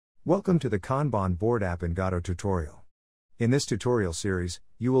Welcome to the Kanban board app in Godot tutorial. In this tutorial series,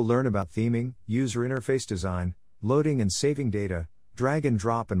 you will learn about theming, user interface design, loading and saving data, drag and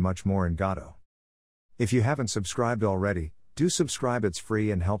drop and much more in Godot. If you haven't subscribed already, do subscribe, it's free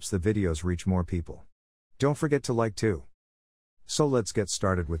and helps the videos reach more people. Don't forget to like too. So let's get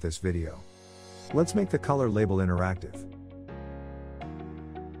started with this video. Let's make the color label interactive.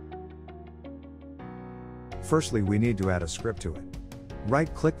 Firstly, we need to add a script to it.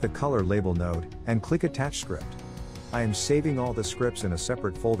 Right-click the color label node, and click Attach Script. I am saving all the scripts in a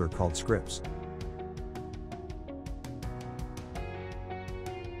separate folder called Scripts.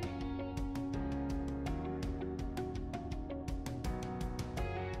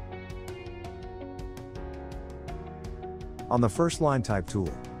 On the first line, type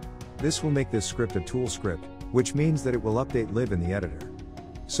tool. This will make this script a tool script, which means that it will update lib in the editor.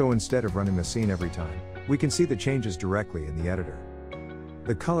 So instead of running the scene every time, we can see the changes directly in the editor.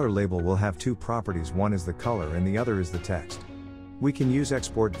 The color label will have two properties, one is the color and the other is the text. We can use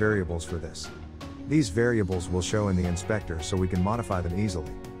export variables for this. These variables will show in the inspector so we can modify them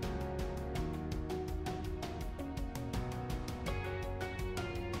easily.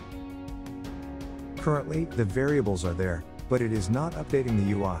 Currently, the variables are there, but it is not updating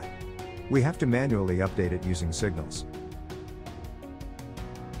the UI. We have to manually update it using signals.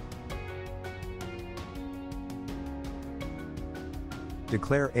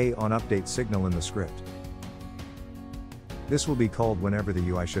 Declare a onUpdate signal in the script. This will be called whenever the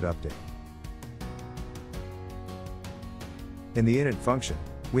UI should update. In the init function,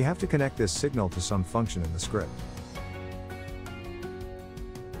 we have to connect this signal to some function in the script.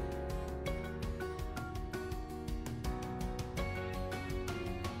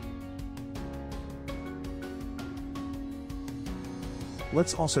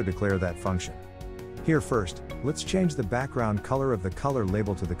 Let's also declare that function. Here first, let's change the background color of the color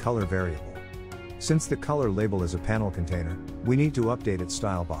label to the color variable. Since the color label is a panel container, we need to update its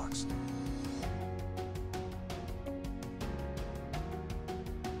style box.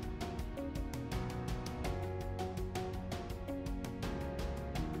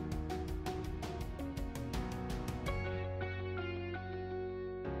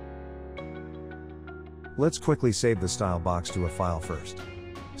 Let's quickly save the style box to a file first.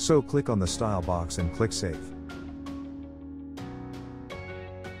 So click on the style box and click Save.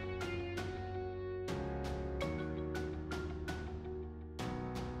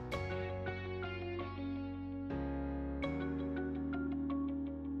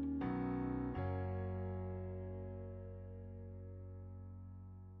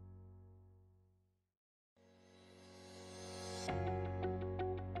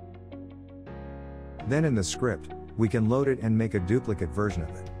 Then in the script, we can load it and make a duplicate version of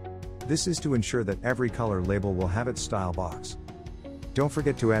it. This is to ensure that every color label will have its style box. Don't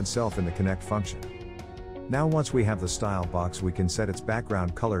forget to add self in the connect function. Now once we have the style box, we can set its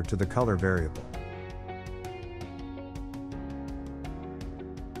background color to the color variable.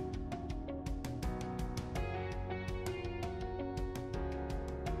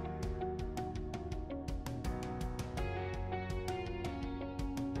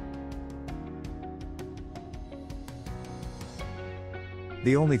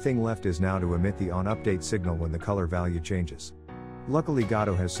 The only thing left is now to emit the onUpdate signal when the color value changes. Luckily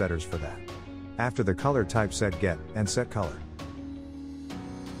Godot has setters for that. After the color, type set get and set color.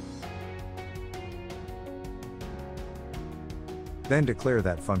 Then declare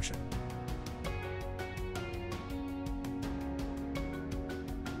that function.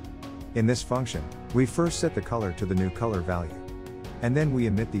 In this function, we first set the color to the new color value. And then we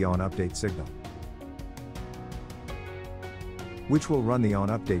emit the onUpdate signal, which will run the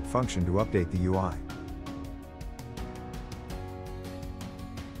onUpdate function to update the UI.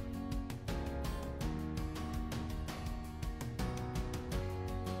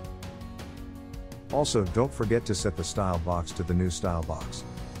 Also, don't forget to set the style box to the new style box.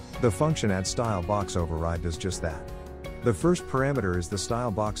 The function add style box override does just that. The first parameter is the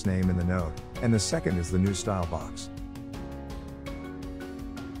style box name in the node, and the second is the new style box.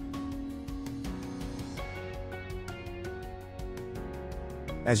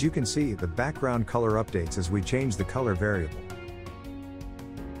 As you can see, the background color updates as we change the color variable.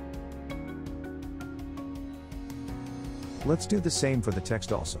 Let's do the same for the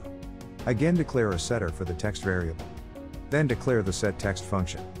text also. Again, declare a setter for the text variable. Then declare the setText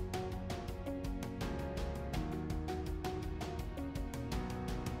function.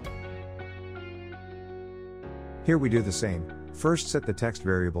 Here we do the same. First set the text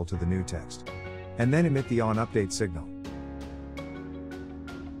variable to the new text, and then emit the onUpdate signal.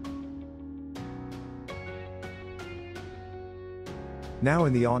 Now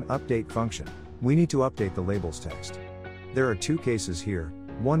in the onUpdate function, we need to update the label's text. There are two cases here,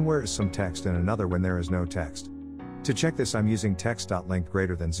 one where is some text and another when there is no text. To check this I'm using text.length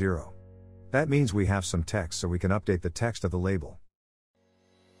greater than 0. That means we have some text so we can update the text of the label.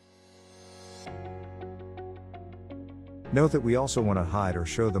 Note that we also want to hide or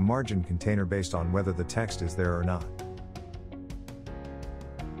show the margin container based on whether the text is there or not.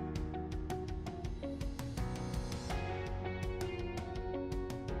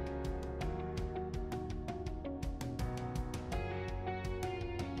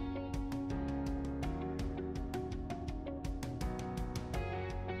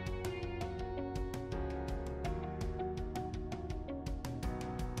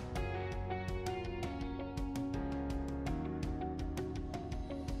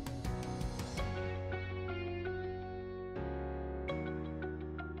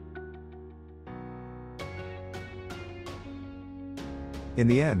 In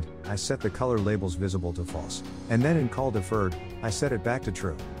the end, I set the color labels visible to false, and then in call deferred, I set it back to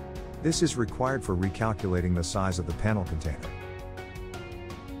true. This is required for recalculating the size of the panel container.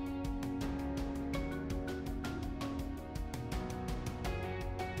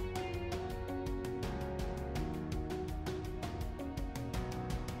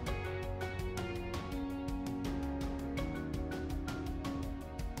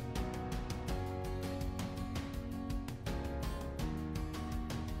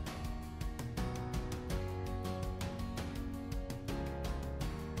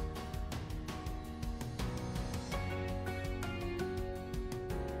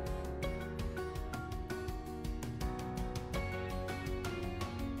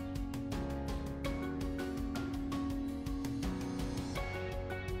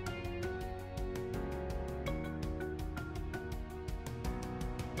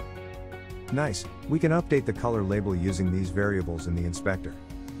 Nice, we can update the color label using these variables in the inspector.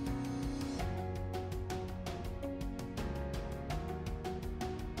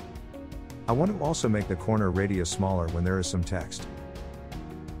 I want to also make the corner radius smaller when there is some text.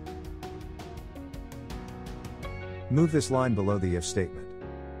 Move this line below the if statement.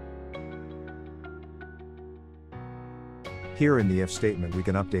 Here in the if statement we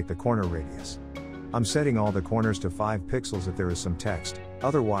can update the corner radius. I'm setting all the corners to 5 pixels if there is some text,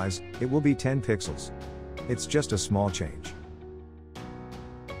 otherwise, it will be 10 pixels. It's just a small change.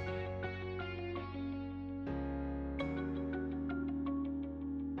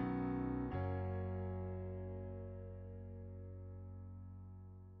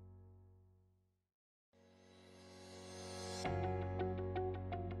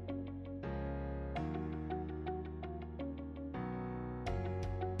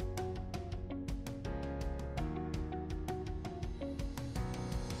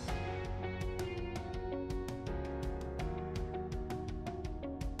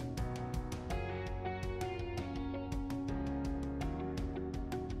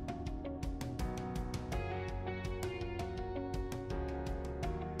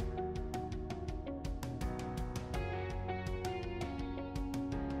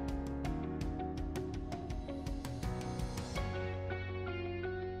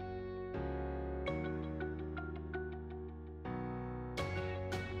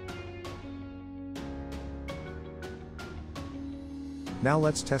 Now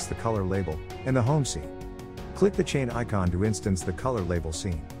let's test the color label in the home scene. Click the chain icon to instance the color label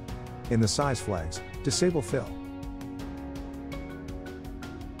scene. In the size flags, disable fill.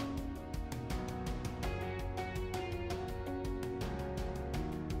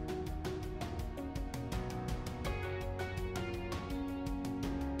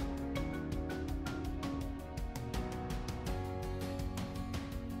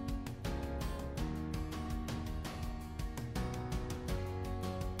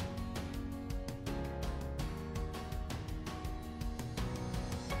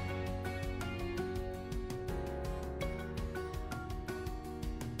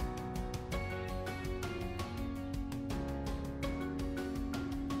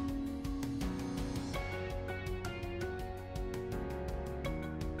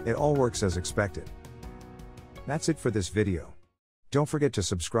 It all works as expected. That's it for this video. Don't forget to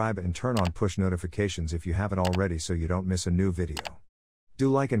subscribe and turn on push notifications if you haven't already so you don't miss a new video. Do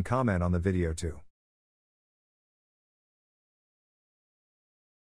like and comment on the video too.